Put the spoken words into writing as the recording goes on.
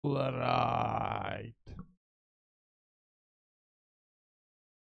Right.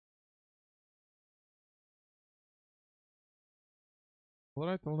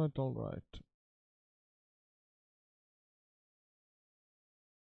 Alright, alright, alright.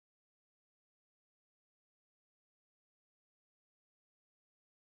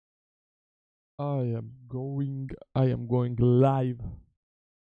 I am going live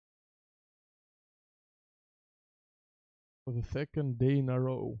for the second day in a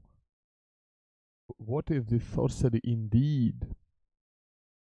row. What is this sorcery indeed?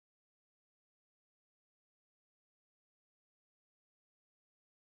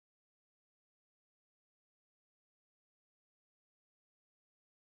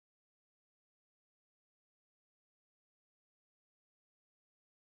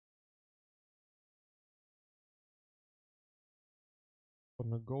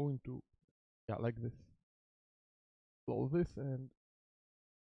 Gonna go into, yeah, like this. Close this and,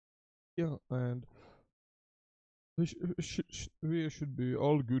 yeah, and we should be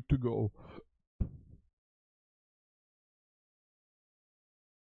all good to go.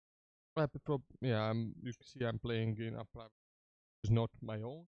 Yeah, you can see I'm playing in a private, it's not my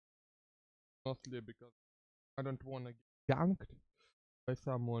own, mostly because I don't want to get ganked by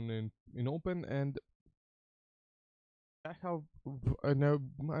someone in open, and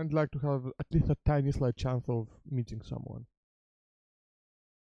I'd like to have at least a tiny slight chance of meeting someone.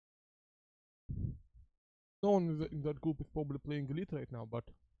 No one in that group is probably playing Elite right now, but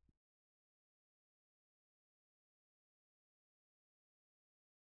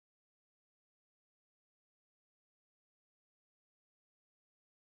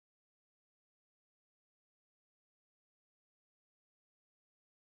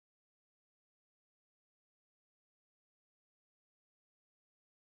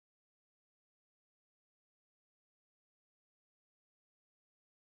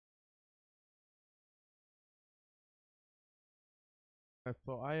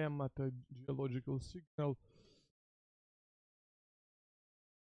so I am at a geological signal.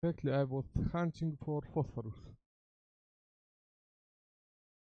 Exactly, I was hunting for phosphorus.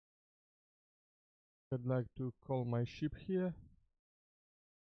 I'd like to call my ship here.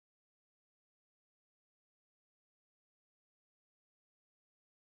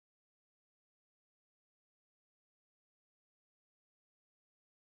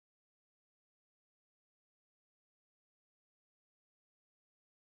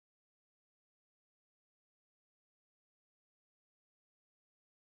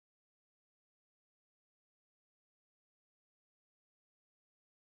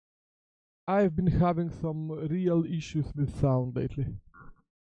 I've been having some real issues with sound lately.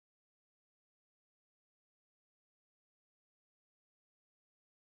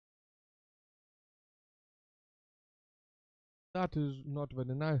 That is not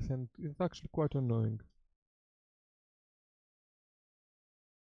very nice, and it's actually quite annoying.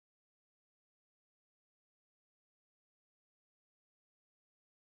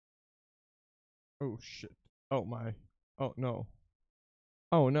 Oh shit. Oh my. Oh no.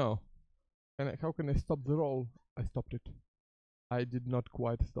 Oh no. How can I stop the roll? I stopped it. I did not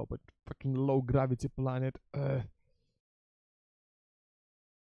quite stop it. Fucking low gravity planet. I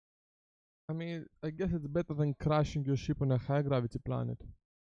mean, I guess it's better than crashing your ship on a high gravity planet.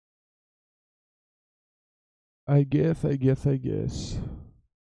 I guess.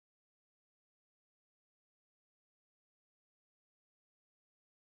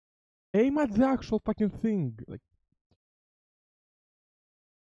 Aim at the actual fucking thing. Like,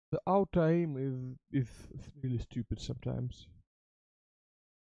 the auto aim is really stupid sometimes.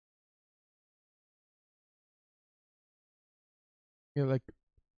 Yeah, like,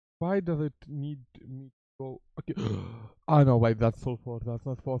 why does it need me to go? Okay, I know why that's sulfur. That's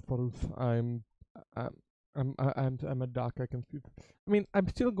not phosphorus. I'm, I'm a duck. I can see. I mean, I'm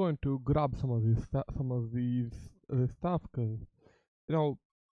still going to grab some of these stuff, because you know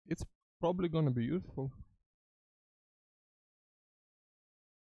it's probably gonna be useful.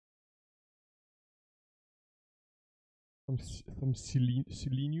 Some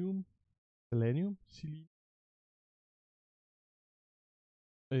selenium, selenium.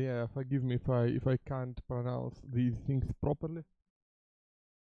 Yeah, forgive me if I can't pronounce these things properly.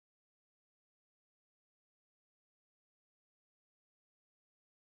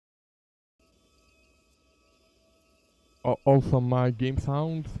 Also, my game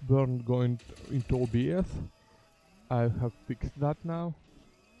sounds weren't going into OBS. I have fixed that now.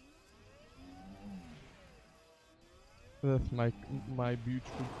 That's my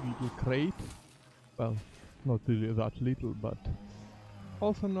beautiful little crate. Well, not really that little, but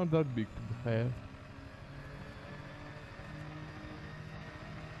also not that big, to be fair.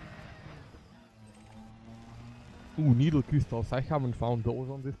 Ooh, needle crystals. I haven't found those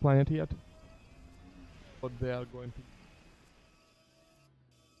on this planet yet. But they are going to...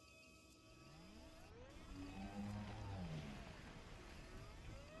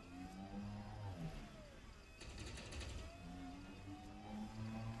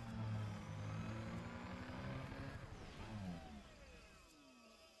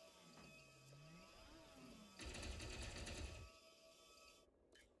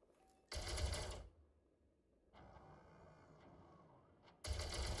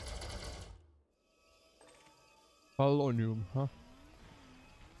 Polonium, huh?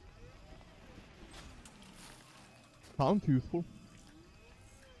 Sounds useful.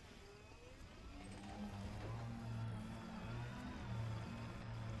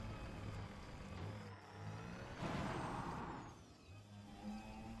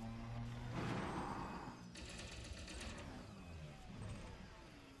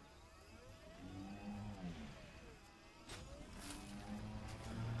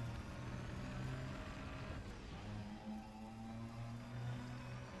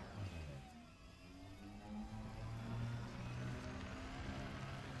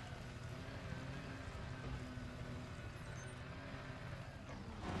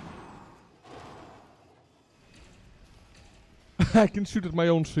 I can shoot at my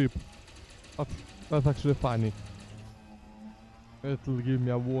own ship. That's, that's actually funny. It'll give me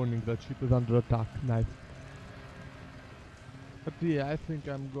a warning that ship is under attack. Nice. But yeah, I think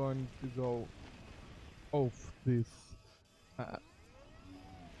I'm going to go off this. Uh,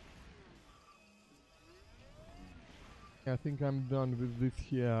 I think I'm done with this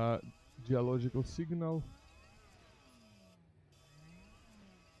here geological signal.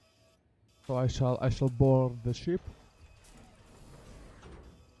 So I shall board the ship.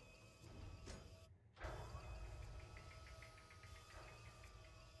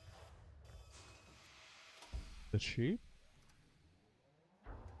 The ship.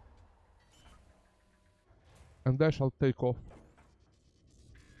 And I shall take off.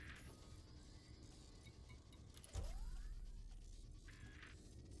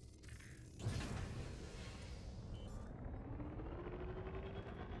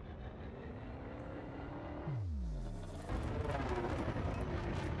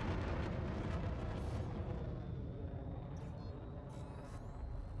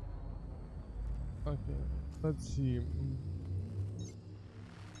 Okay, let's see.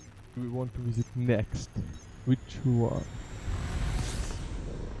 Do we want to visit next? Which one?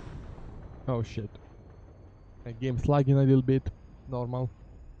 Oh shit. My game's lagging a little bit. Normal.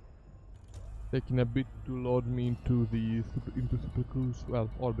 Taking a bit to load me into the super cruise. Well,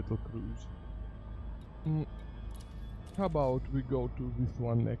 orbital cruise. How about we go to this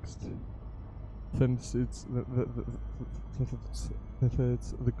one next? Since it's since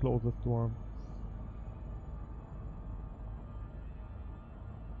it's the closest one.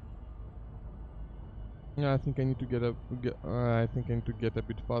 Yeah, I think I need to I think I need to get a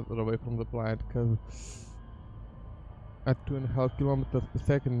bit farther away from the planet, because at 2.5 kilometers per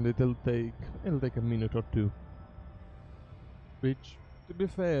second it'll take a minute or two. Which, to be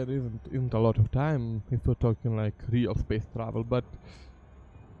fair, isn't a lot of time if we're talking like real space travel, but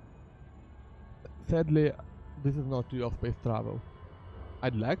sadly this is not real space travel.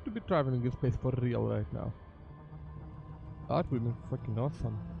 I'd like to be traveling in space for real right now. That would be fucking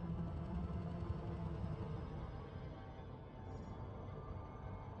awesome.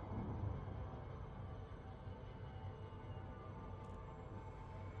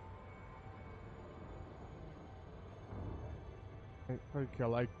 Okay,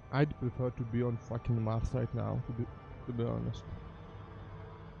 like, I'd prefer to be on fucking Mars right now, to be honest.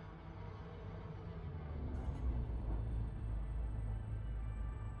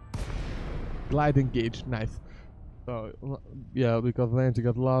 Glide engaged, nice. So, yeah, because landing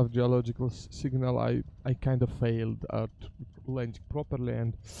at last geological signal, I kind of failed at landing properly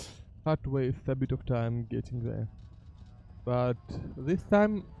and had to waste a bit of time getting there. But this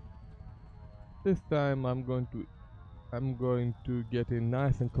time I'm going to get in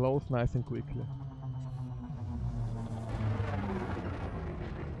nice and close, nice and quickly.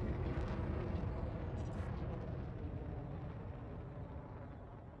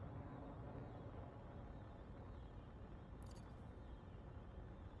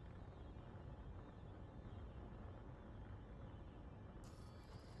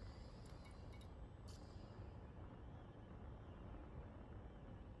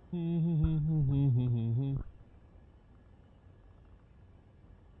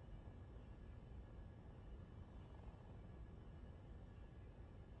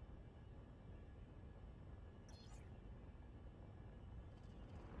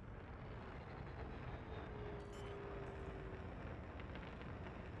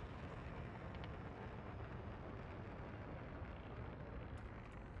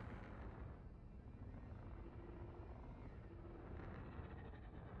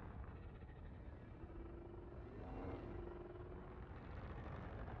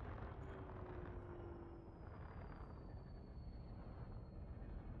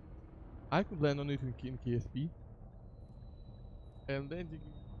 I could land on it in KSP, and then you give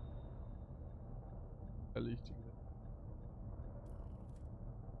a listing.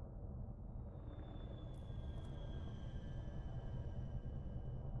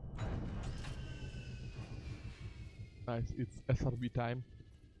 Nice, it's SRB time.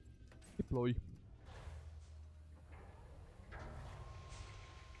 Deploy.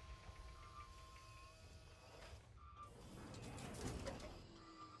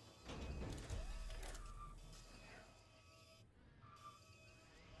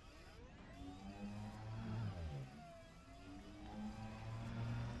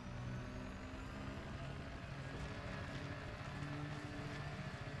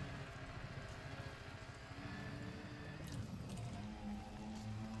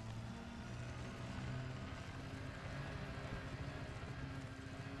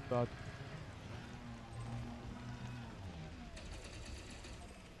 That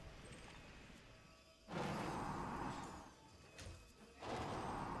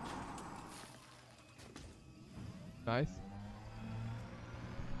nice.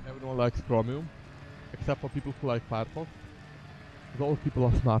 Everyone likes Chromium, except for people who like Firefox. Those people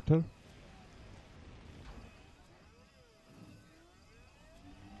are smarter.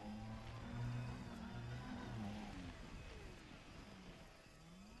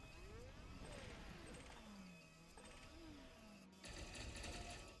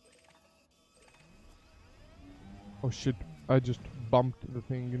 Oh shit! I just bumped the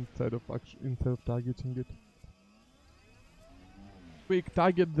thing instead of targeting it. Quick,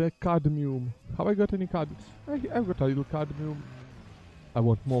 target the cadmium. Have I got any cadmium? I've got a little cadmium. I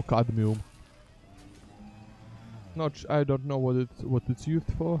want more cadmium. I don't know what it's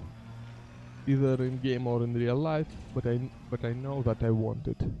used for, either in game or in real life. But I know that I want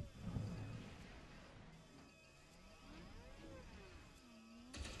it.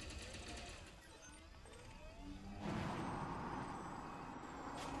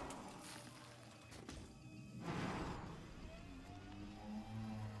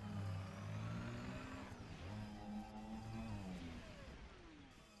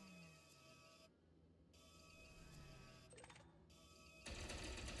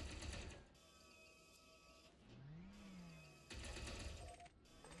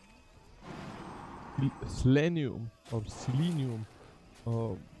 Selenium or selenium.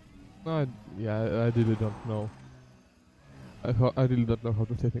 Oh, no, yeah, I really don't know. I really don't know how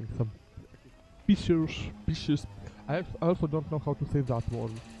to say things. Some pictures. I also don't know how to say that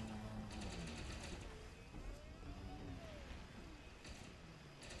one.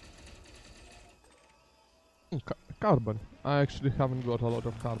 Carbon. I actually haven't got a lot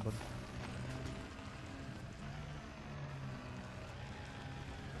of carbon.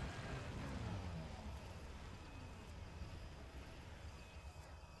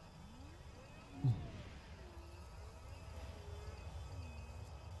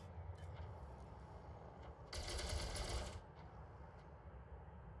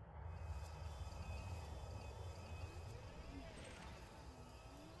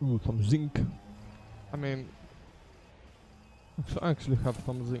 Ooh, some zinc. I mean, I actually have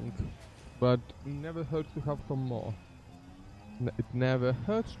some zinc, but never hurts to have some more. It never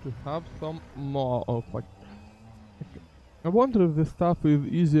hurts to have some more of like. I wonder if this stuff is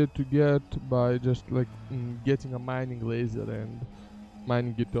easier to get by just like getting a mining laser and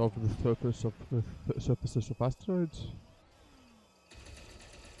mining it off the surface of the surfaces of asteroids.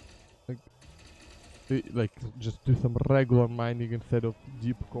 Like, like just do some regular mining instead of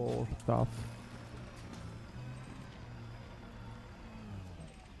deep core stuff.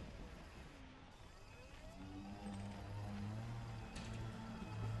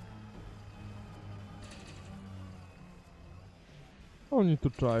 I'll need to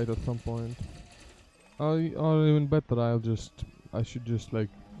try it at some point. Or even better, I should just like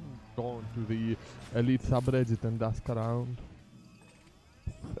go into the elite subreddit and ask around.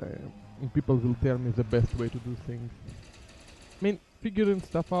 And people will tell me the best way to do things. I mean, figuring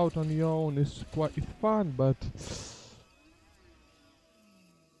stuff out on your own is it's fun, but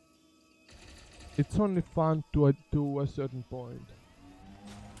it's only fun to a certain point.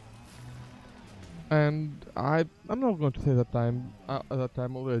 And I'm not going to say that I'm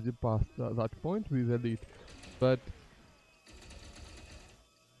already past that point with elite, but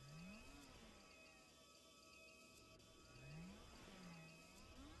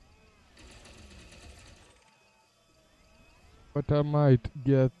I might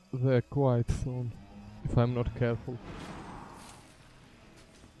get there quite soon if I'm not careful.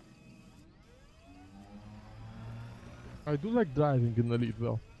 I do like driving in elite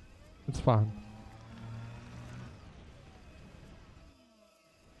though. It's fun.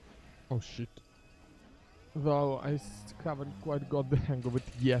 Oh shit. Though I haven't quite got the hang of it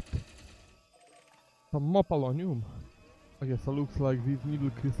yet. Some more polonium. Okay, so looks like these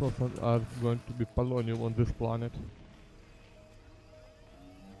needle crystals are going to be polonium on this planet.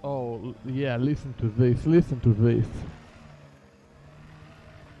 Oh, yeah, listen to this, listen to this.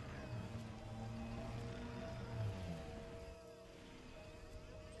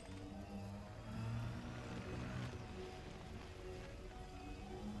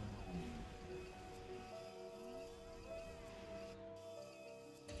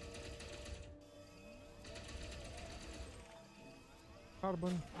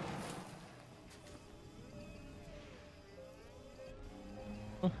 Carbon.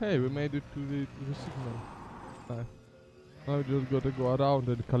 Oh hey, we made it to the signal. Nice. Now we just gotta go around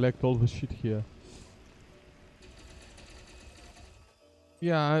and collect all the shit here.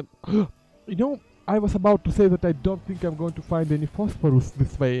 Yeah, you know, I was about to say that I don't think I'm going to find any phosphorus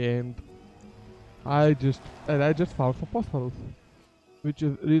this way, and I just found some phosphorus, which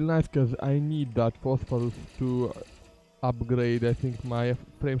is really nice because I need that phosphorus to upgrade, I think, my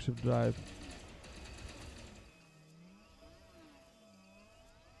frameshift drive.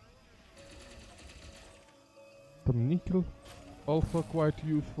 Some nickel, also quite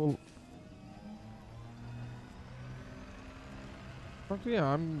useful. But yeah,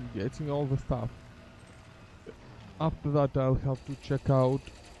 I'm getting all the stuff. After that, I'll have to check out.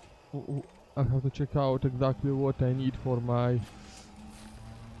 I'll have to check out exactly what I need for my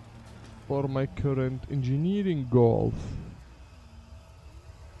current engineering goals.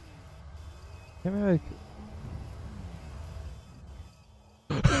 Can I like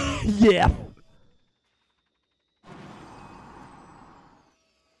yeah.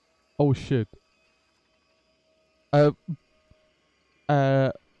 Oh shit. Uh,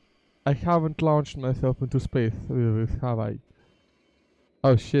 uh, I haven't launched myself into space with this, have I?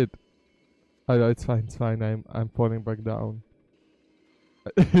 Oh shit. Oh no, it's fine, it's fine. I'm falling back down.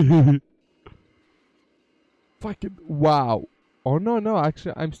 Fucking wow. Oh no, no,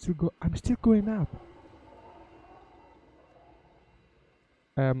 actually I'm still going up.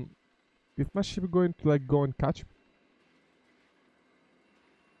 Is my ship going to like go and catch me?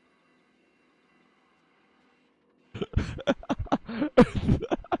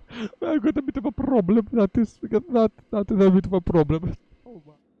 I've got a bit of a problem. That is because that is a bit of a problem. Oh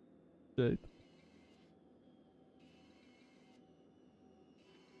my shit.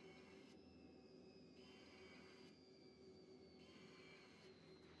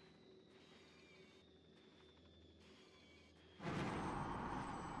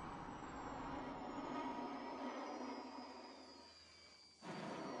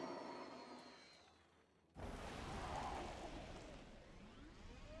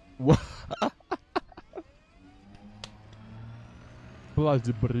 What?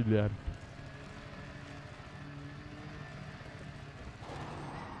 Bloody brilliant.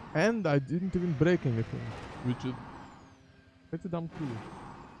 And I didn't even break anything, which is pretty damn cool.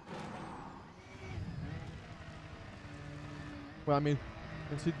 Well, I mean,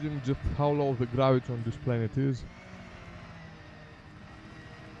 considering just how low the gravity on this planet is.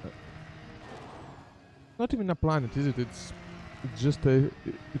 Not even a planet, is it? It's just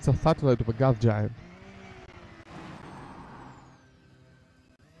it's a satellite of a gas giant.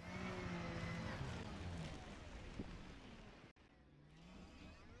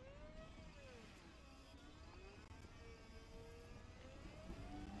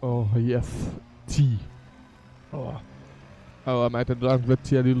 Oh yes, tea. Oh, oh, I might have drunk the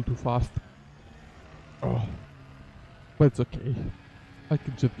tea a little too fast. Oh, but it's okay. I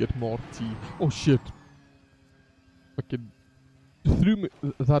can just get more tea. Oh shit! Fucking threw me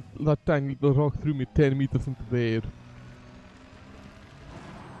that tiny little rock threw me 10 meters into the air.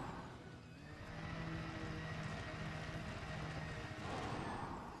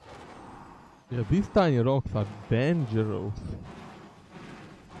 Yeah, these tiny rocks are dangerous.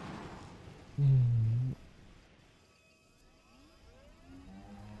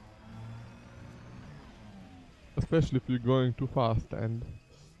 Especially if you're going too fast, and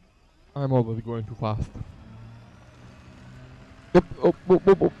I'm always going too fast. Yep, oh, oh,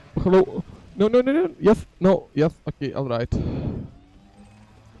 oh, oh, hello. No, no, no, no, yes, no, yes, okay, alright.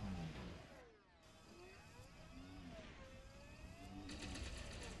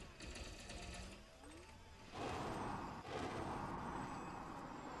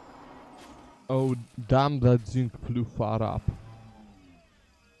 Oh, damn, that zinc flew far up.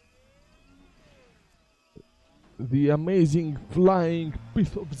 The amazing flying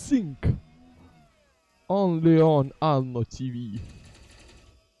piece of zinc. Only on Alno TV.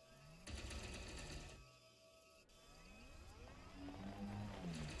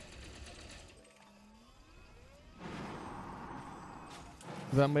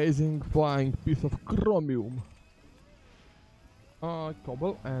 The amazing flying piece of chromium.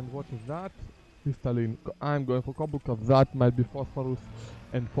 Cobble, and what is that? Crystalline. I'm going for cobble because that might be phosphorus,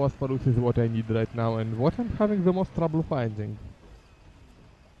 and phosphorus is what I need right now, and what I'm having the most trouble finding.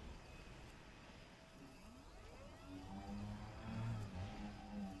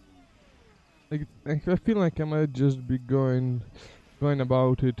 Like, I feel like I might just be going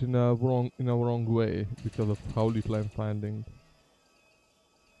about it in a wrong way because of how little I'm finding.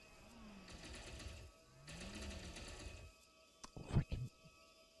 Fucking.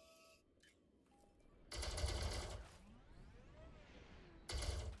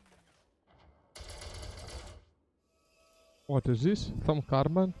 What is this? Some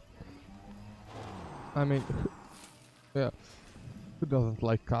carbon? I mean, yeah, who doesn't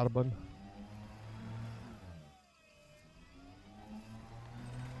like carbon?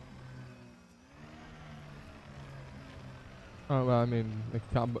 Oh, well, I mean, the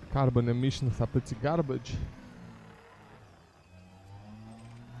carbon emissions are pretty garbage.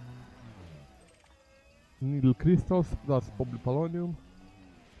 Needle crystals, that's probably polonium.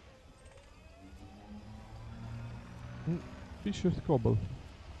 Fisher's cobble.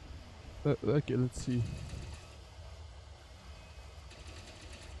 Okay, let's see.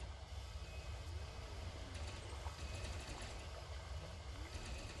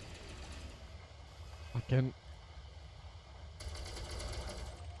 I can.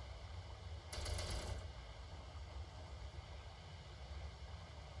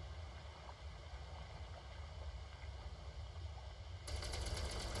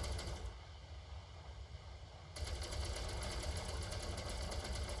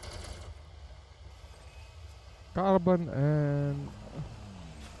 Carbon and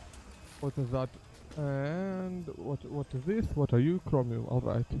what is that? And what is this? What are you? Chromium. All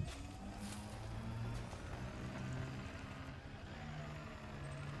right.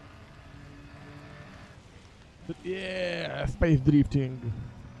 Yeah, space drifting.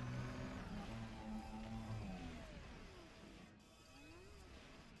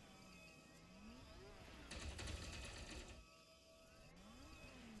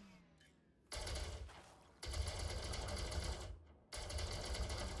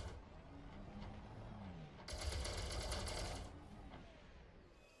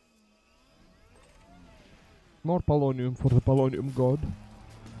 More polonium for the polonium god.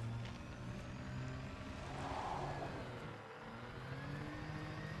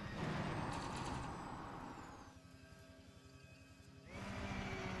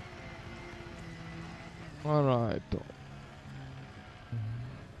 All right.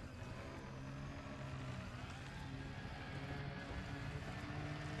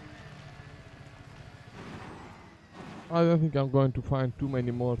 I don't think I'm going to find too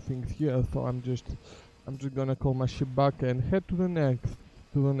many more things here, so I'm just gonna call my ship back and head to the next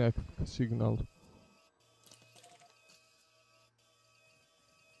signal.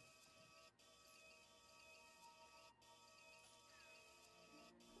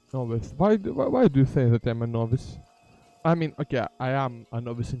 Novice. Why do you say that I'm a novice? I mean, okay, I am a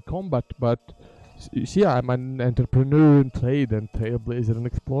novice in combat, but see, I'm an entrepreneur in trade and trailblazer and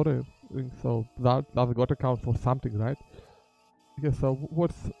explorer. And so that's got to count for something, right? Okay, so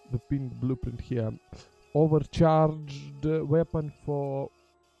what's the pinned blueprint here? Overcharged weapon for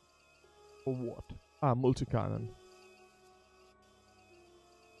what? Ah, multi-cannon.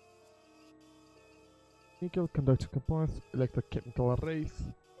 Nickel conductor components, electrochemical arrays.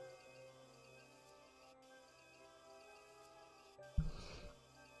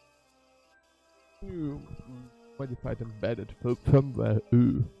 New modified embedded firmware.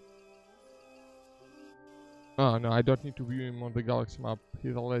 Ooh. Oh no, I don't need to view him on the galaxy map.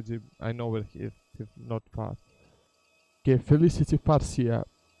 He's already. I know where he is. He's not far. Okay, Felicity Farsia.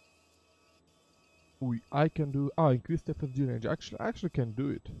 I can do. Ah, increase the FFG range. I actually can do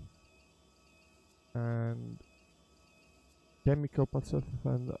it. And chemical processes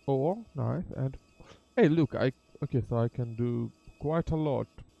and oh, nice. And hey, look, okay, so I can do quite a lot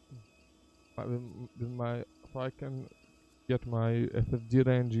with my. So I can get my FFG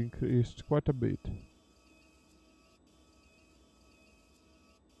range increased quite a bit.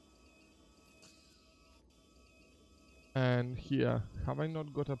 And here, have I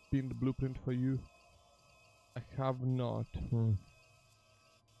not got a pinned blueprint for you? I have not.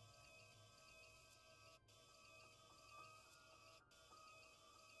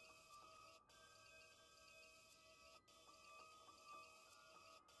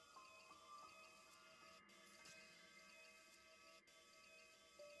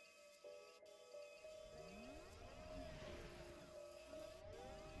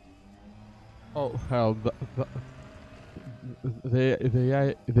 Oh hell,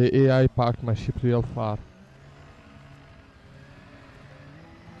 the AI parked my ship real far.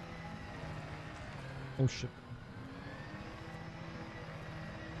 Oh shit.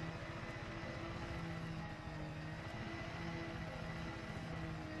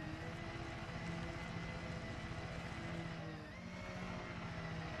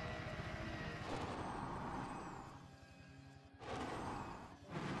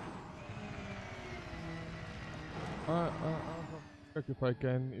 I'll check if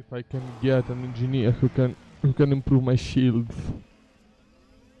I can get an engineer who can improve my shields.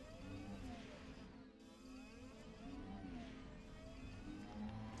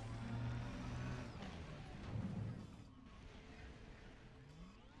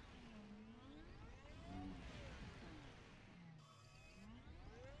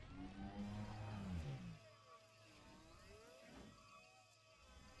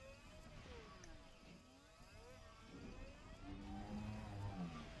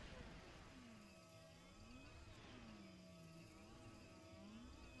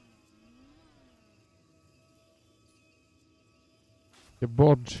 A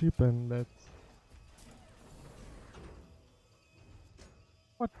board ship and let's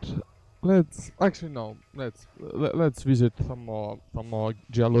what? Let's actually no. Let's visit some more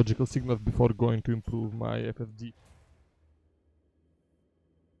geological signals before going to improve my FFD.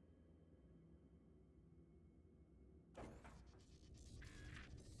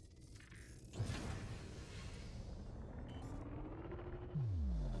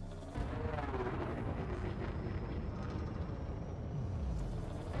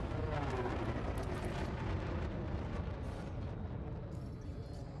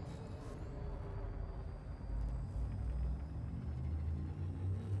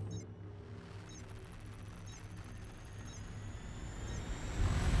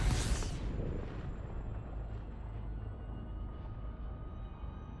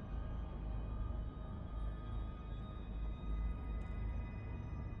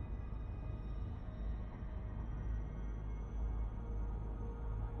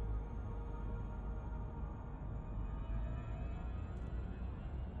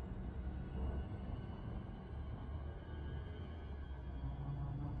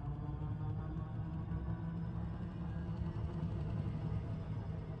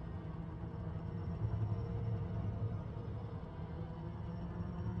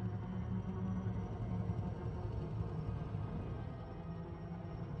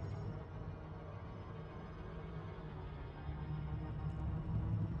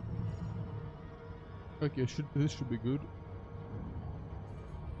 Okay, this should be good.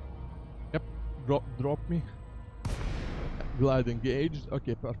 Yep, drop me. Glide engaged.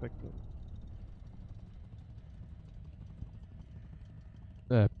 Okay, perfect.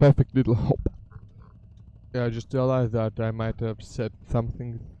 Perfect little hop. Yeah, I just realized that I might have set some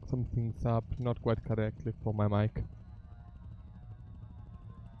things up not quite correctly for my mic.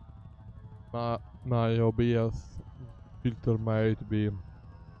 My OBS filter might be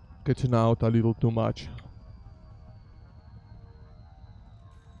catching out a little too much.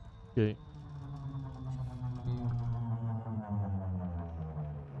 Okay.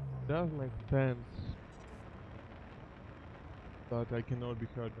 Does make sense that I cannot be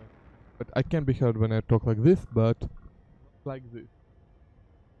heard but I can be heard when I talk like this, but not like this.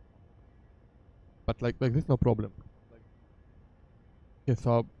 But like this, no problem. Okay,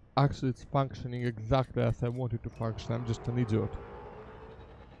 so actually it's functioning exactly as I want it to function. I'm just an idiot.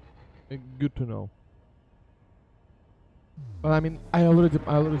 Good to know. Well, I mean, I already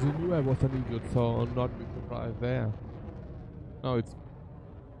knew I was an idiot, so I'm not be surprised there. No, it's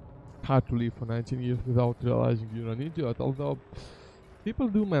hard to live for 19 years without realizing you're an idiot, although people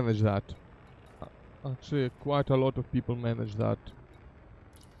do manage that. Actually, quite a lot of people manage that.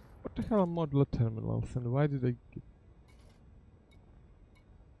 What the hell are modular terminals and why did I...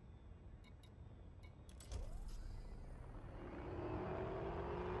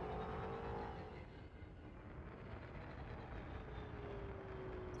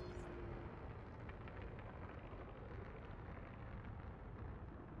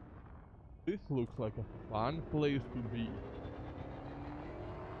 This looks like a fun place to be.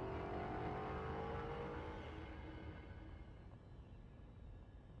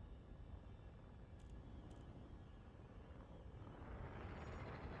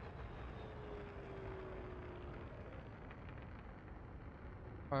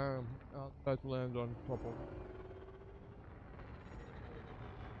 I'll try to land on top of...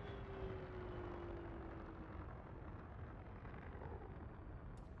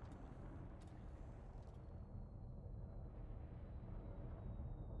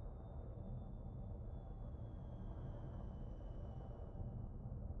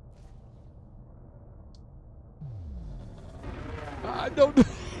 I don't.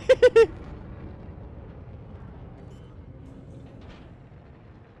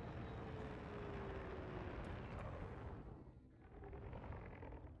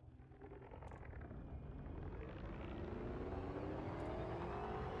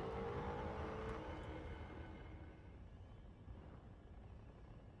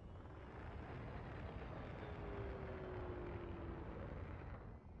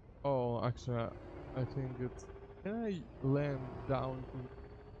 Oh, actually, I think it's. Can I land down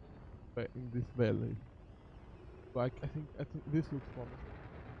in this valley? Like, I think this looks promising.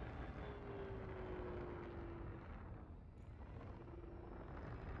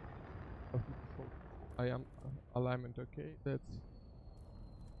 So I am alignment, okay? That's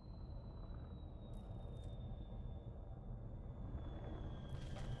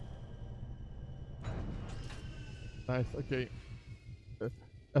nice. Okay. Uh,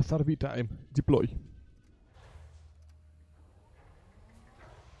 SRV time. Deploy.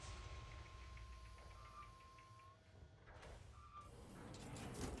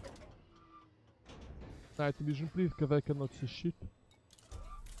 Night vision, please, because I cannot see shit.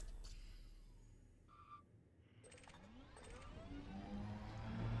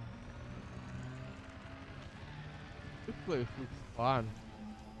 This place looks fun.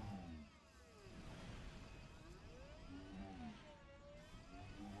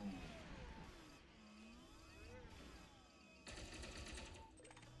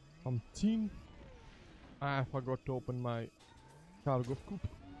 Some tin. I forgot to open my cargo scoop.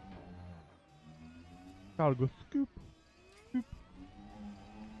 Cargo scoop. Scoop.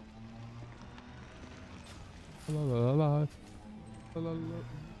 La la la la. La la la.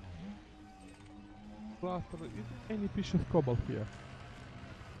 Plaster. Is any piece of cobalt here?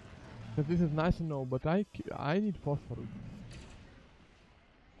 Cause this is nice to know, but I need phosphorus.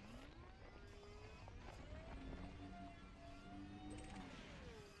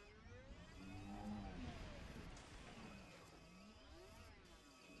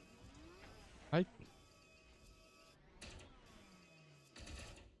 I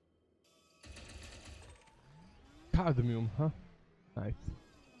cadmium, huh? Nice.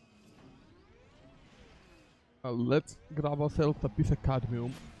 Let's grab ourselves a piece of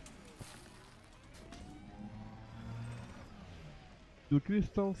cadmium. Steel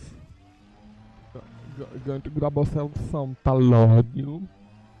crystals. Going to grab ourselves some palladium.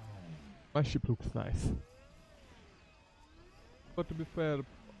 My ship looks nice. But to be fair,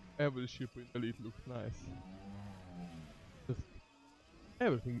 every ship in Elite looks nice. Just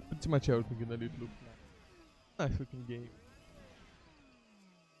everything, pretty much everything in Elite looks nice. Nice looking game.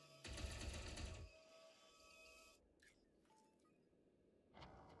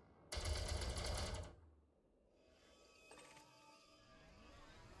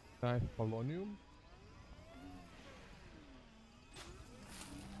 Nice polonium.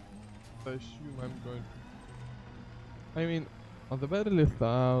 I assume I'm going to... I mean, on the very least,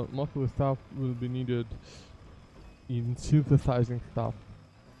 most of the stuff will be needed in synthesizing stuff.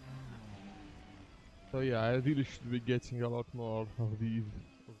 So yeah, I really should be getting a lot more of these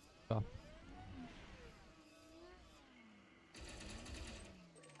stuff.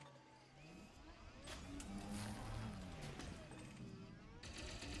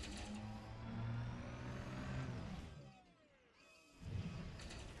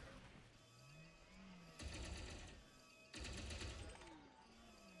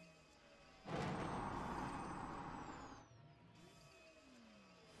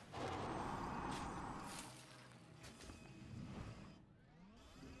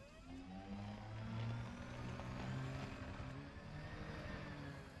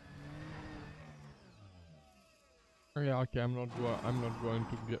 Oh, yeah, okay, I'm not going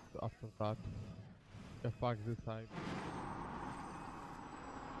to get after that. Yeah, fuck this side.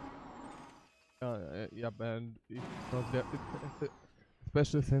 Yeah, and it's not there,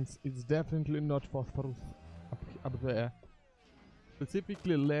 especially since it's definitely not phosphorus up there.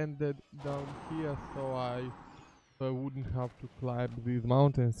 Specifically landed down here so I wouldn't have to climb these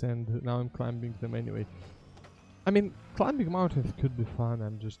mountains, and now I'm climbing them anyway. I mean, climbing mountains could be fun,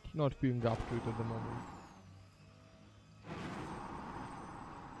 I'm just not feeling up to it at the moment.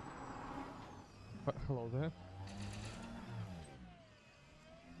 Hello there.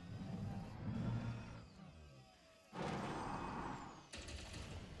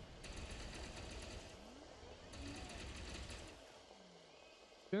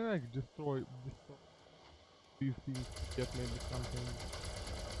 Can I destroy these things to get maybe something?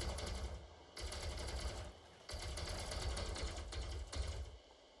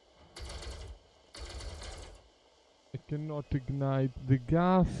 I cannot ignite the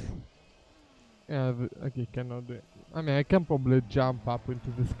gas. Yeah, okay, cannot do it. I mean, I can probably jump up into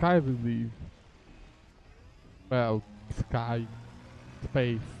the sky with these. Well, sky,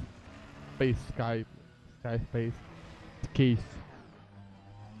 space, space, sky, sky, space, case.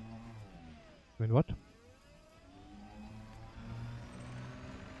 I mean, what?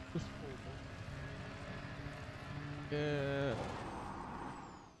 Just yeah.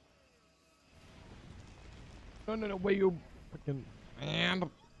 No, no, no, where you fucking. And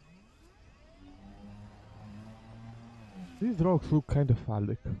these rocks look kind of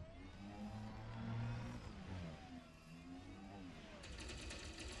phallic.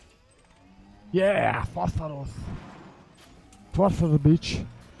 Yeah, phosphorus. Phosphorus, bitch.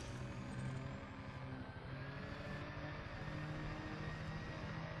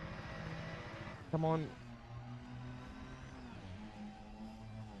 Come on.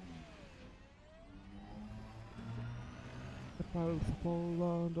 The piles fall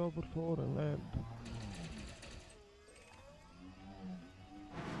land over foreign land.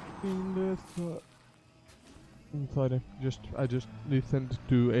 In this. I'm sorry, I just listened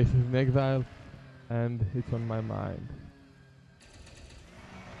to Aces in Exile, and it's on my mind.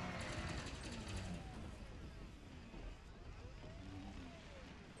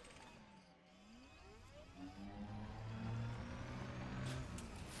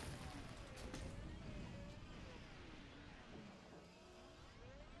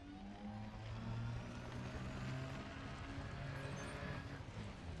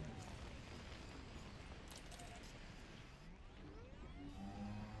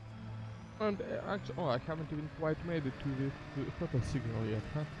 And actually, oh, I haven't even quite made it to the purple signal yet,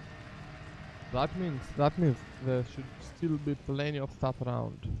 huh? That means there should still be plenty of stuff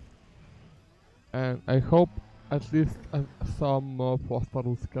around, and I hope at least some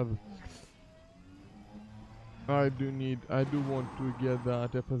phosphorus, cause I do want to get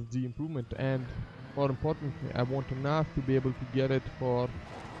that FSD improvement, and more importantly, I want enough to be able to get it for.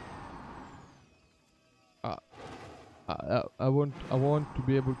 Uh, I want to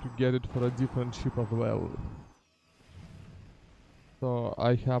be able to get it for a different ship as well. So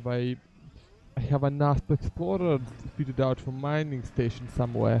I have an Asp Explorer fitted out for mining station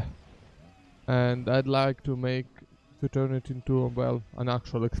somewhere, and I'd like to turn it into, well, an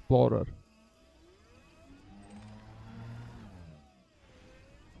actual explorer.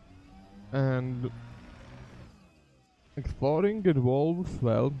 And exploring involves,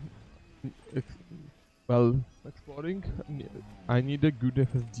 well, ex exploring. I need a good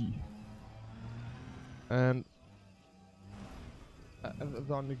FSD, and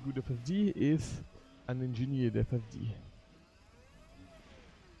the only good FSD is an engineered FSD.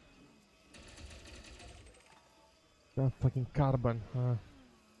 That fucking carbon, huh?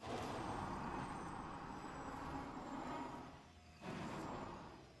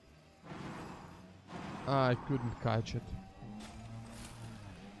 I couldn't catch it.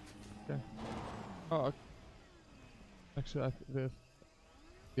 Okay. Oh, actually,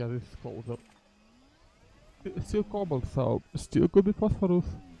 yeah, this is closer. It's still cobalt, so still could be phosphorus.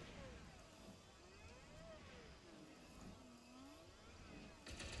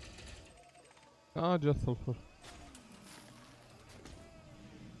 Ah, just sulfur.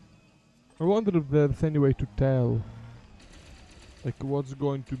 I wonder if there's any way to tell, like, what's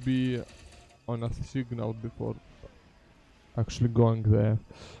going to be on a signal before actually going there.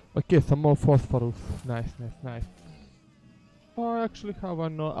 Okay, some more phosphorus. Nice, nice, nice. Oh, I actually have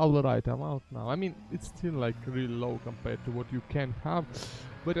an alright amount now. I mean, it's still like really low compared to what you can have,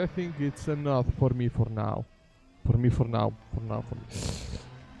 but I think it's enough for me for now. For me for now. For now, for me.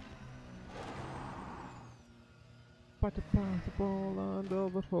 But the possible land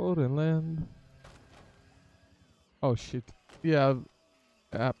over foreign land. Oh shit. Yeah.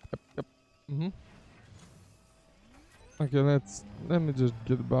 Yep, yep, yep. Okay, let me just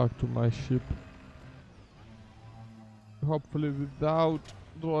get back to my ship. Hopefully without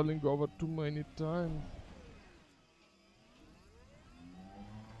rolling over too many times.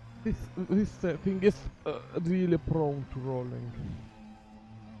 This thing is really prone to rolling.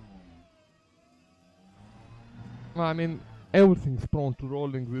 I mean, everything's prone to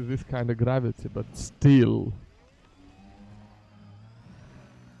rolling with this kind of gravity, but still.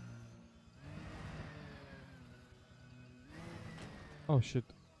 Oh shit.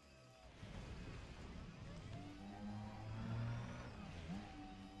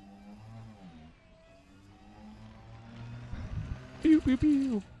 Pew pew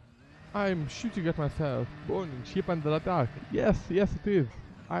pew. I'm shooting at myself. Warning, ship under attack. Yes, yes it is.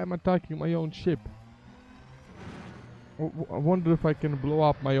 I am attacking my own ship. I wonder if I can blow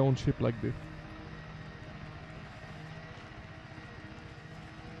up my own ship like this.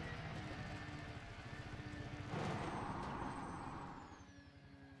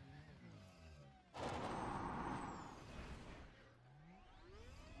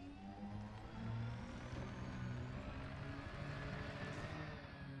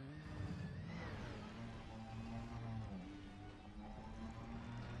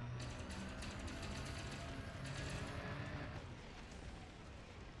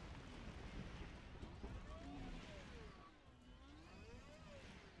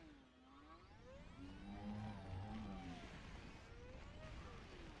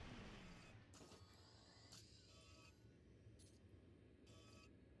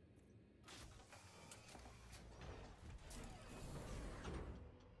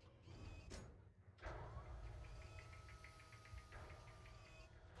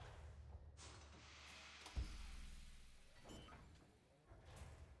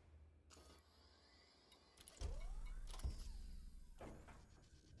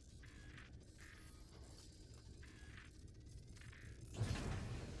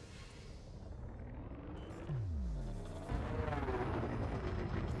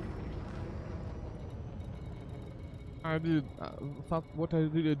 I did what I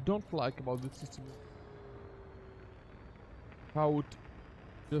really don't like about this system is how it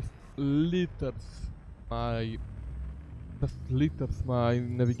just litters my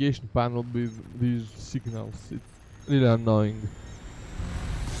navigation panel with these signals. It's really annoying.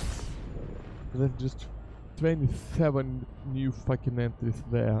 There's just 27 new fucking entries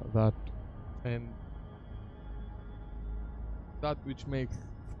there and that which makes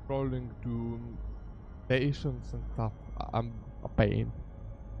scrolling to stations and stuff a pain.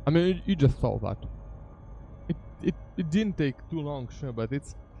 I mean, you just saw that. It didn't take too long, sure, but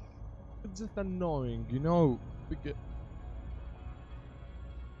it's just annoying, you know. Because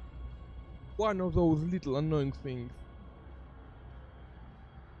one of those little annoying things.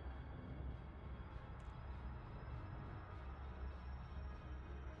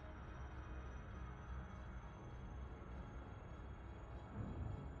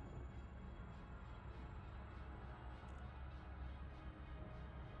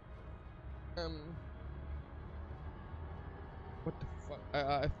 Um, what the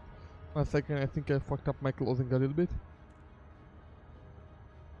fuck? One second, I think I fucked up my closing a little bit.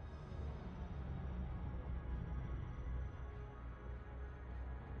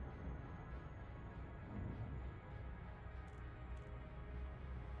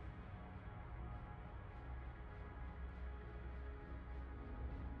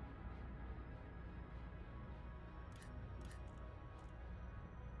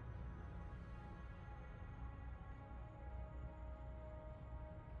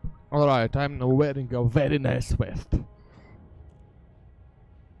 Alright, I'm now wearing a very nice vest.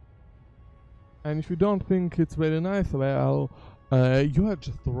 And if you don't think it's very nice, well, you are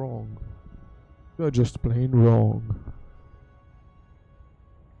just wrong. You are just plain wrong.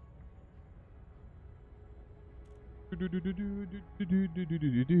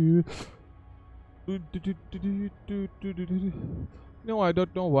 No, I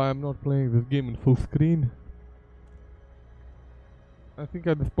don't know why I'm not playing this game in full screen. I think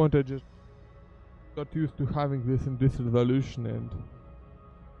at this point I just got used to having this in this resolution and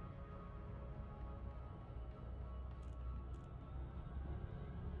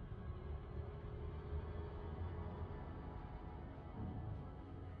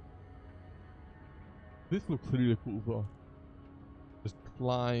this looks really cool though. Just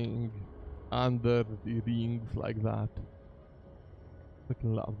flying under the rings like that. I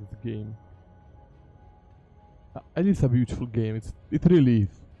fucking love this game. It is a beautiful game, it really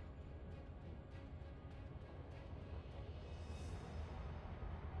is.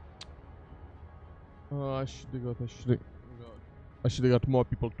 Oh, I should have got more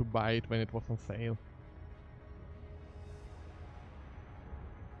people to buy it when it was on sale.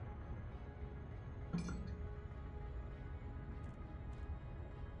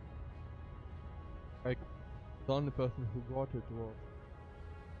 Like, the only person who got it was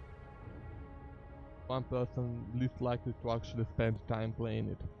one person least likely to actually spend time playing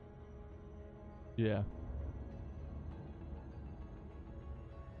it. Yeah.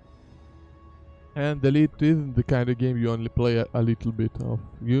 And Elite isn't the kind of game you only play a little bit of.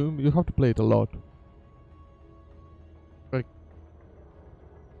 You have to play it a lot.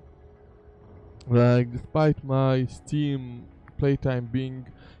 Like despite my Steam playtime being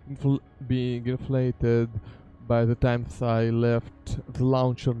inflated by the times I left the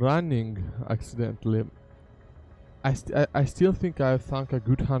launcher running accidentally, I still think I've sunk a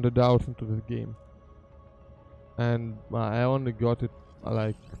good 100 hours into this game, and I only got it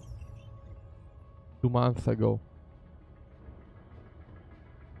like 2 months ago.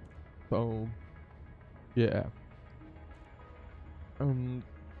 So yeah. Um,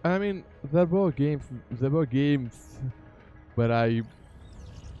 I mean, There were games where there were games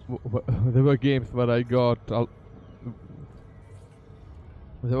where I got.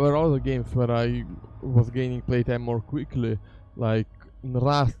 There were other games where I was gaining playtime more quickly, like in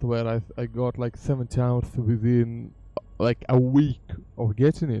Rust, where I got like 70 hours within like a week of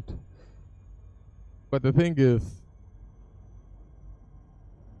getting it. But the thing is,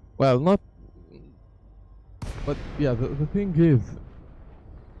 well, not. But yeah, the thing is,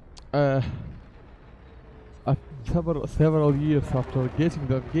 uh, several years after getting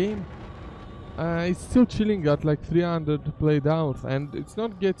that game, it's still chilling at like 300 played hours, and it's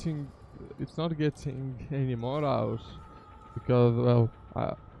not getting any more hours because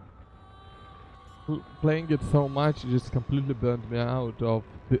well, playing it so much just completely burned me out of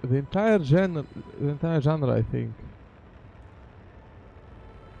the entire genre, I think.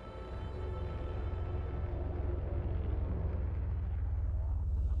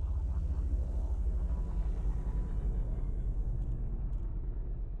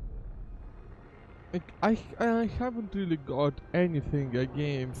 Like, I haven't really got anything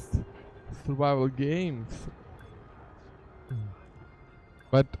against survival games,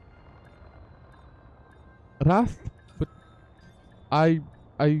 but Rust. But I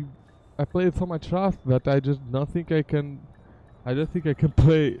I I played so much Rust that I just don't think I can. I don't think I can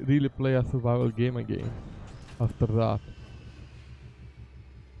really play a survival game again after that.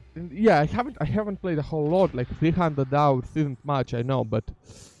 And yeah, I haven't played a whole lot. Like 300 hours isn't much, I know, but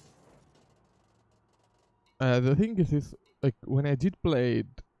the thing is like when I did play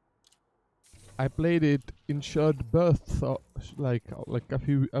it, I played it in short bursts, so like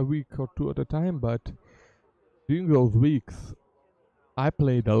a week or two at a time. But during those weeks, I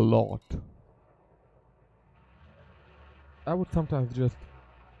played a lot. I would sometimes just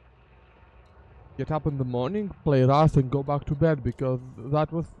get up in the morning, play Rust, and go back to bed because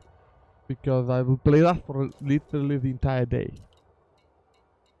I would play Rust for literally the entire day.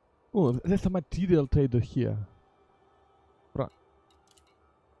 Oh, there's a material trader here.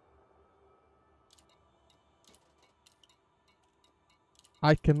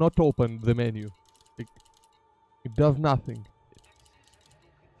 I cannot open the menu. It, it does nothing.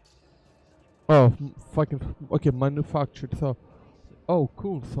 Oh, fucking. Okay, manufactured. So, oh,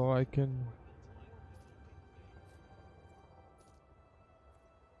 cool. So I can.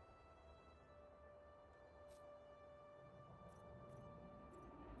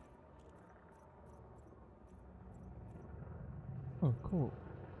 Oh, cool.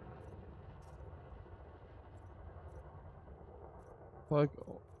 Like,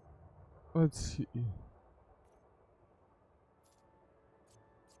 let's see.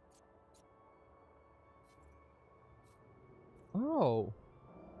 Oh,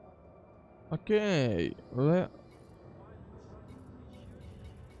 okay.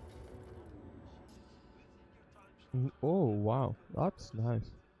 Oh, wow. That's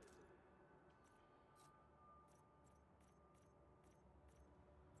nice.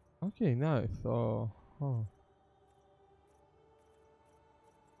 Okay, nice. So, oh.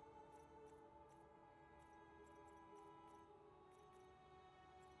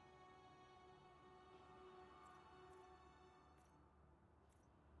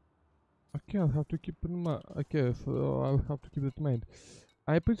 Okay, I'll have to keep in mind. Okay, so I'll have to keep that in mind.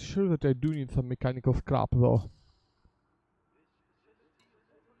 I'm pretty sure that I do need some mechanical scrap though.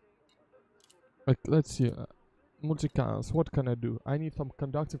 Like, let's see. Multicans. What can I do? I need some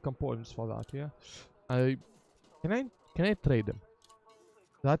conductive components for that. Yeah. I can I can I trade them?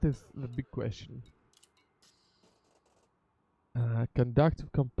 That is the big question.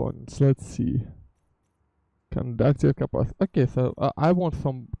 Conductive components. Let's see. Conductive capacity. Okay, so I want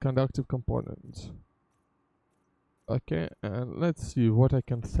some conductive components. Okay, and let's see what I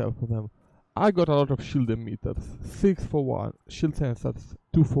can sell for them. I got a lot of shield emitters. 6 for 1. Shield sensors.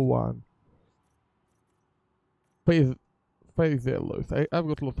 2 for 1. Phase, phase alloys. I've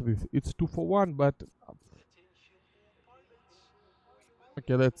got a lot of this. It's 2 for 1, but...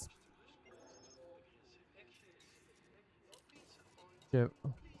 Okay, let's... Okay,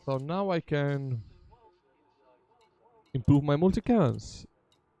 so now I can improve my multicans.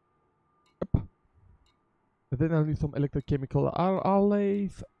 Yep. And then I'll need some electrochemical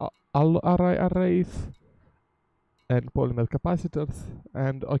arrays, arrays, and polymer capacitors.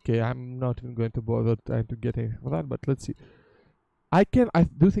 And okay, I'm not even going to bother trying to get anything for that, but let's see. I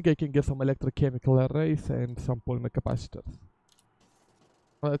do think I can get some electrochemical arrays and some polymer capacitors.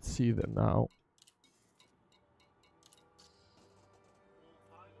 Let's see then now.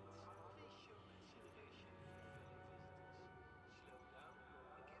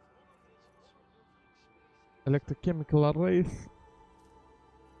 Electrochemical arrays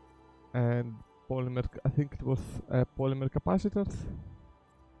and polymer, I think it was polymer capacitors.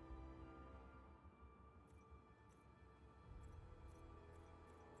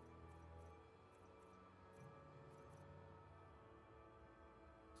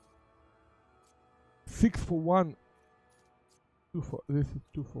 Six for one. This is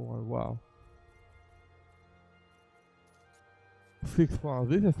 2 for 1. Wow. 6 for 1.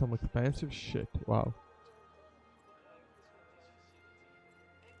 This is some expensive shit. Wow.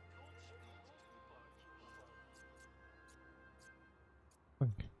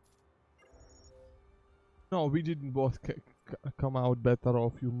 Okay. No, we didn't both come out better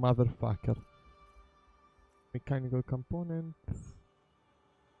off, you motherfucker. Mechanical components.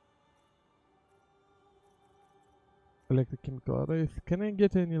 Electrochemical arrays. Can I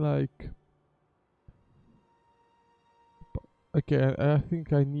get any like... Okay, I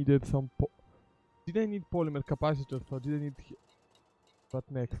think I needed some... Did I need polymer capacitors or did I need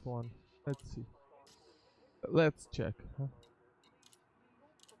that next one? Let's see. Let's check. Huh?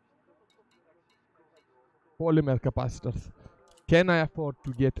 polymer capacitors. Can I afford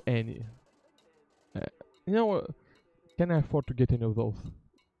to get any? Uh, you know, can I afford to get any of those?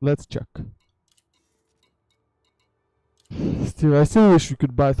 Let's check. Still, I still wish we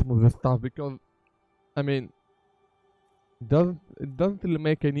could buy some of the stuff because, I mean, it doesn't really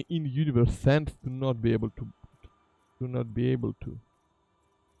make any in-universe sense to not be able to.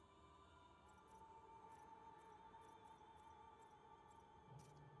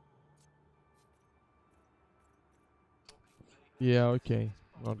 Yeah, okay,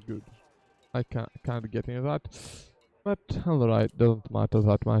 not good. I can't get any of that, but alright, doesn't matter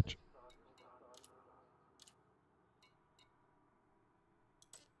that much.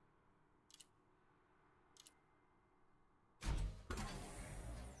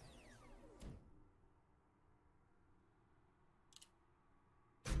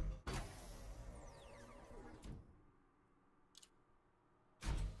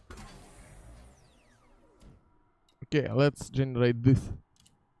 Okay, let's generate this.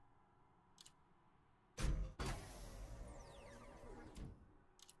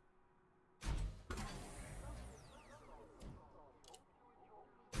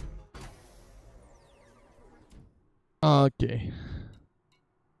 Okay.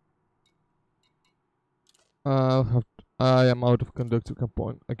 I am out of conductive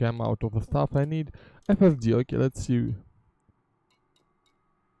component. Okay, I'm out of the stuff I need. FSD. Okay, let's see.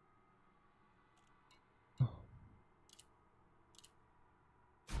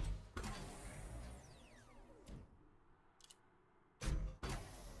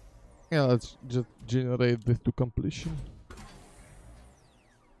 Yeah, let's just generate this to completion.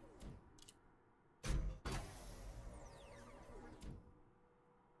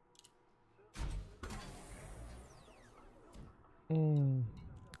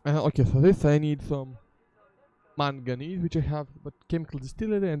 Okay, so this I need some manganese, which I have, but chemical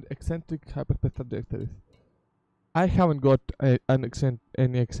distillery and eccentric hyperspace trajectories. I haven't got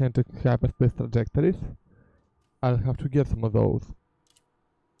any eccentric hyperspace trajectories. I'll have to get some of those.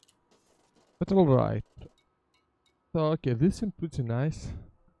 But alright. So, okay, this seems pretty nice.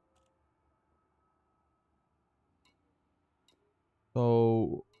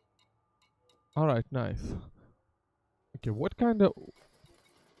 So, alright, nice. Okay, what kind of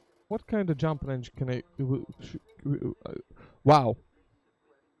jump range can I? Wow.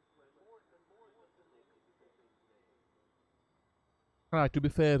 Alright, to be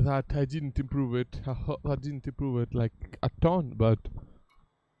fair, that I didn't improve it. I didn't improve it like a ton, but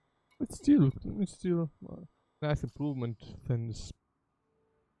it's still nice improvement. Since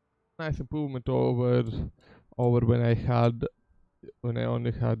nice improvement over when I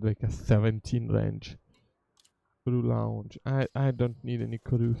only had like a 17 range. Crew lounge. I don't need any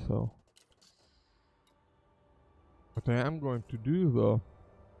crew, so what I am going to do though,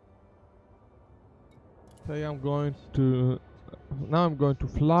 say I'm going to now I'm going to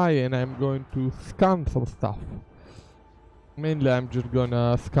fly and I'm going to scan some stuff. Mainly I'm just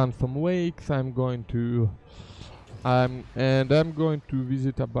gonna scan some wakes. I'm going to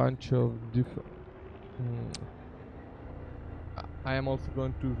visit a bunch of different I am also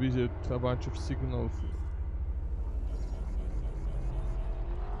going to visit a bunch of signals.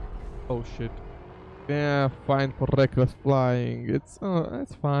 Oh shit. Yeah, fine for reckless flying. It's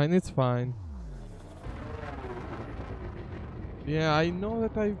fine, it's fine. Yeah, I know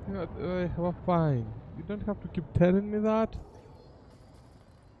that I have a fine. You don't have to keep telling me that.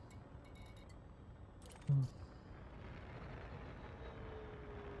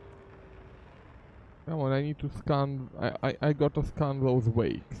 Come on, I need to scan. I gotta scan those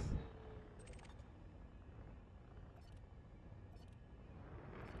wakes.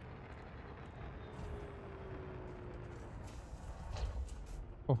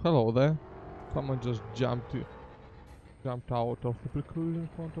 Oh, hello there. Someone just jumped out of the preclude in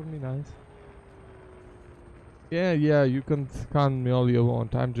front of me. Nice. Yeah, yeah. You can scan me all you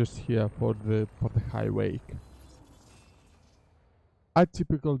want. I'm just here for the high wake.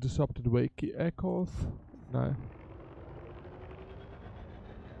 Atypical disrupted wake echoes. No.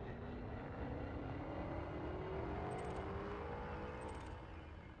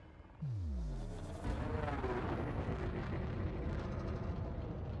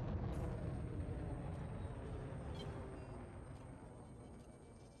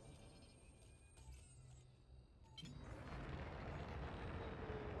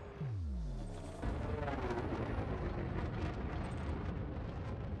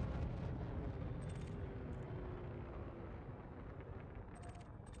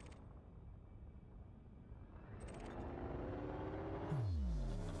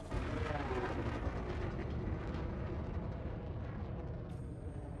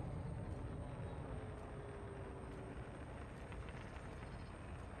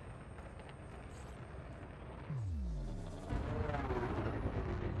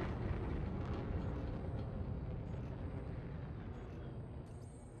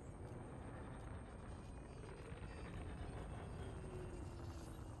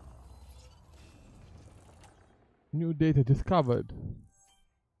 New data discovered.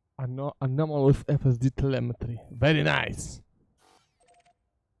 Anomalous FSD telemetry. Very nice.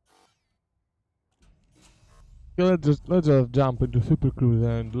 Okay, let's just jump into Super Cruise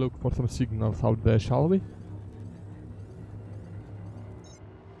and look for some signals out there, shall we?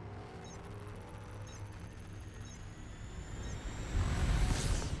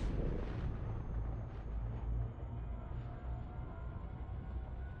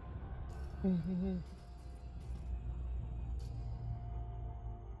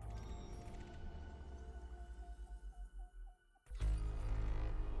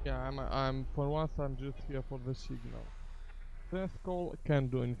 Yeah, I'm for once I'm just here for the signal. Press call,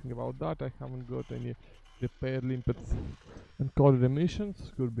 can't do anything about that. I haven't got any repair limpets and coded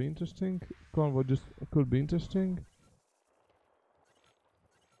emissions. Could be interesting. Convoy just could be interesting.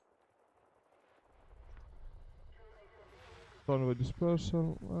 Convoy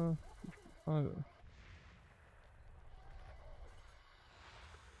dispersal.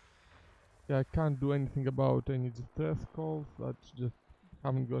 Yeah, I can't do anything about any distress calls. That's just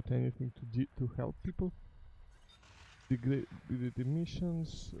haven't got anything to help people. Degraded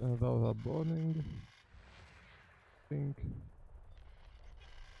emissions. Those are burning. Think.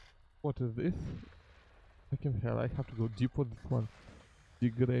 What is this? I can hell. I have to go deep for this one.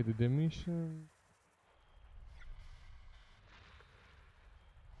 Degraded emission.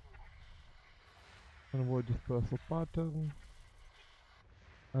 Avoid dispersal pattern.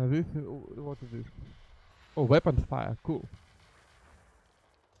 This is what is this? Oh, weapons fire. Cool.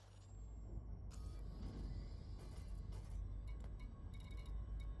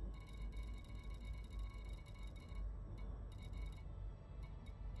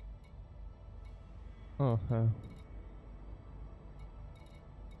 Oh,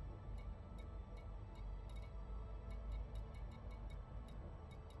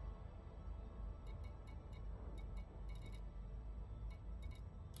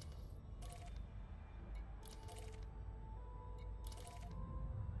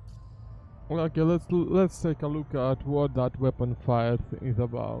 well, okay, let's take a look at what that weapon fire thing is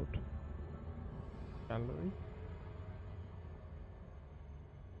about. Gallery.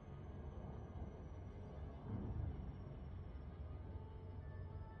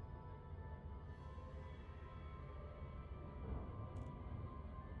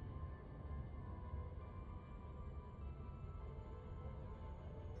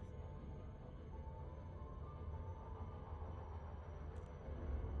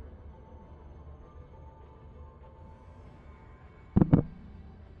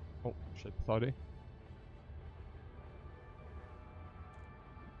 Oh shit, sorry.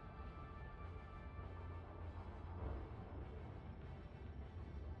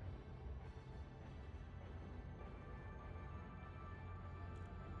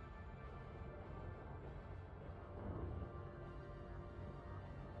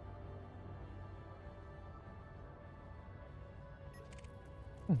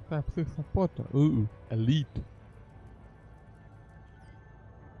 Type 6 supporter. Ooh, elite.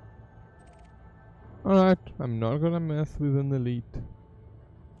 Alright, I'm not gonna mess with an elite.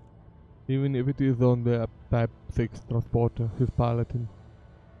 Even if it is on the type 6 transporter, his piloting.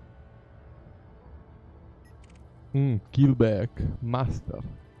 Killback. Master.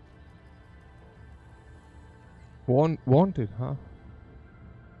 Wanted, huh?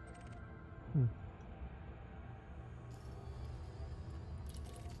 Hmm.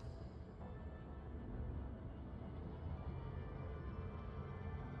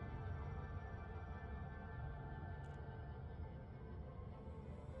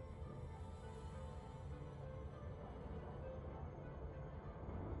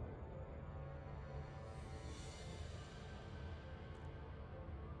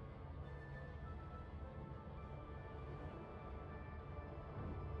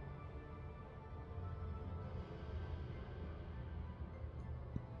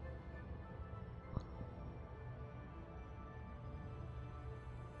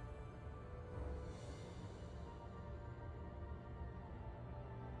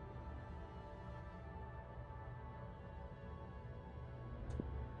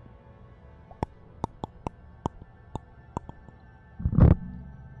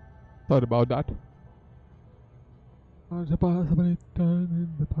 Sorry about that. The Britain in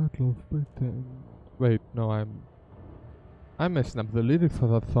the Battle of Britain. Wait, no, I'm messing up the lyrics for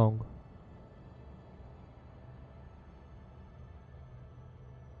that song.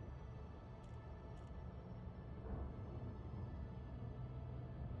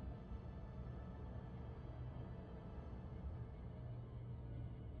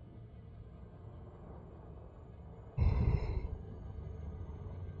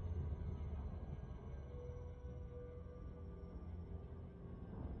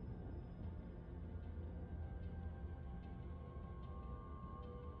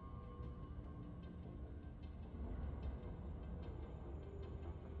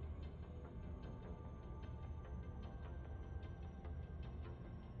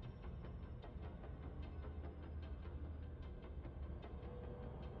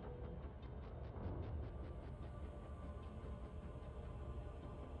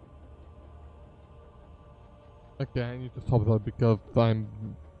 Okay, I need to stop that because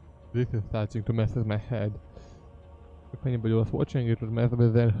this is starting to mess with my head. If anybody was watching, it would mess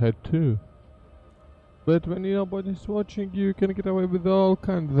with their head too. But when nobody's watching, you can get away with all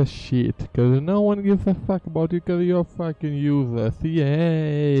kinds of shit. Cause no one gives a fuck about you cause you're fucking useless.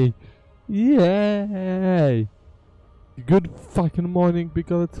 Yay! Yay! Good fucking morning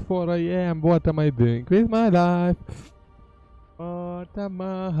because it's 4 AM. What am I doing with my life? What am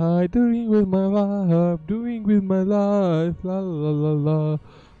I doing with my life? Doing with my life? La la la la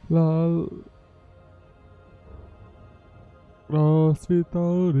la.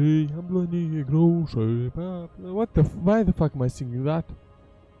 Rozsvítali jabloni grosze. What the why the fuck am I singing that?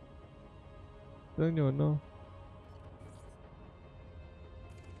 Don't even know.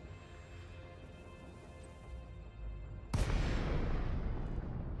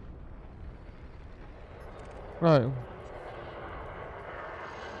 Right.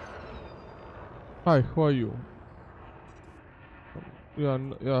 Hi, who are you? You're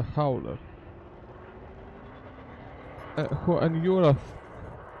a howler. And you're a...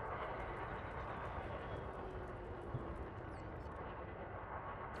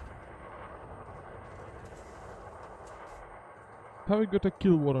 Have you got a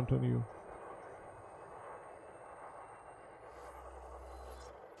kill warrant on you?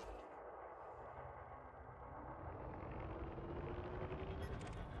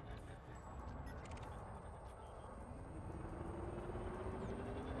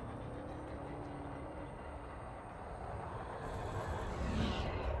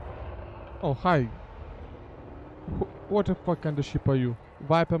 Oh, hi. What the fuck kind of ship are you?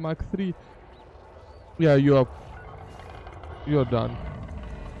 Viper Mark 3? Yeah, you're done.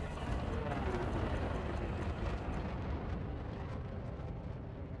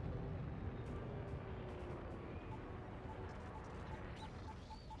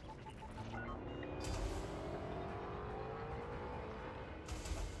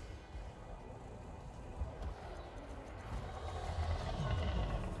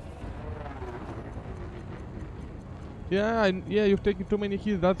 Yeah, you've taken too many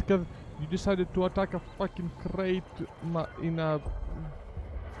hits. That's because you decided to attack a fucking crate in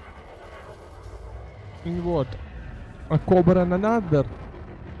what? A cobra and another.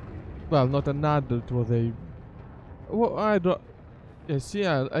 Well, not another. It was a. Well, I don't. Yeah, see,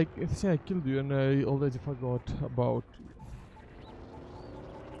 I killed you, and I already forgot about.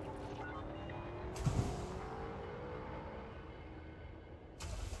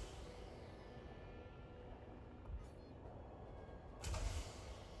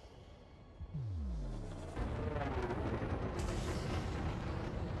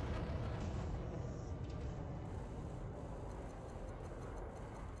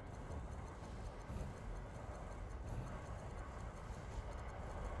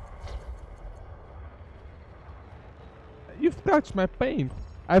 You've scratched my paint.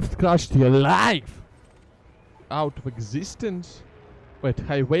 I've scratched your life out of existence. Wait,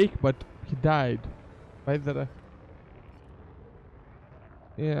 I wake, but he died. Why did I?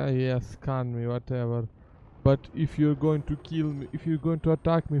 Yeah, scan me, whatever. But if you're going to kill me, if you're going to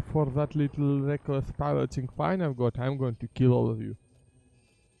attack me for that little reckless piloting, fine, I'm going to kill all of you.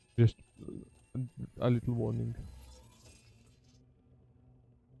 Just a little warning.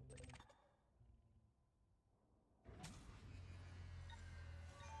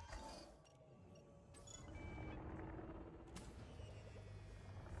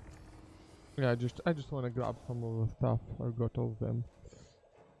 Yeah, I just want to grab some of the stuff. I got all of them.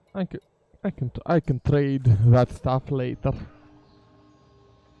 I can, I can trade that stuff later.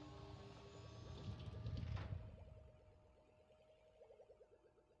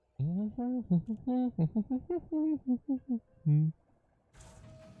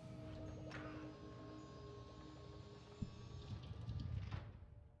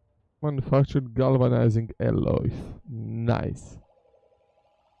 Manufactured galvanizing alloys. Nice.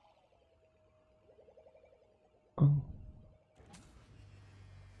 Oh.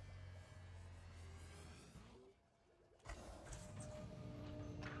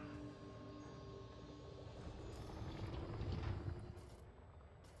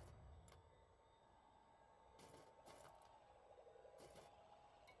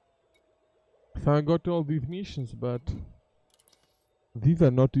 So I got all these missions, but these are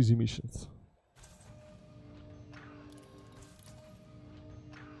not easy missions.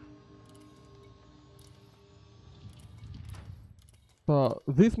 So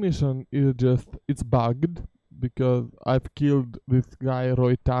this mission is just, it's bugged because I've killed this guy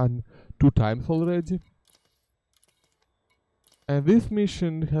Roy Tan 2 times already. And this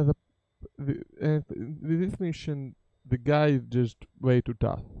mission has a, this mission, the guy is just way too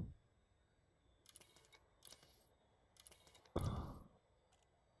tough.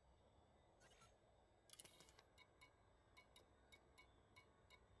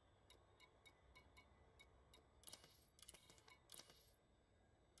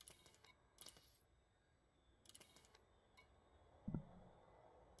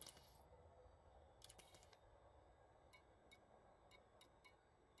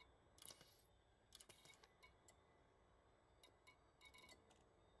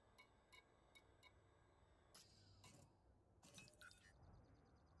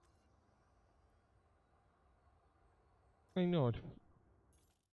 I know it.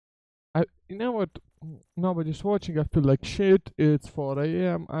 You know what? Nobody's watching. I feel like shit. It's 4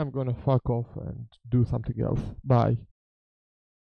 a.m. I'm gonna fuck off and do something else. Bye.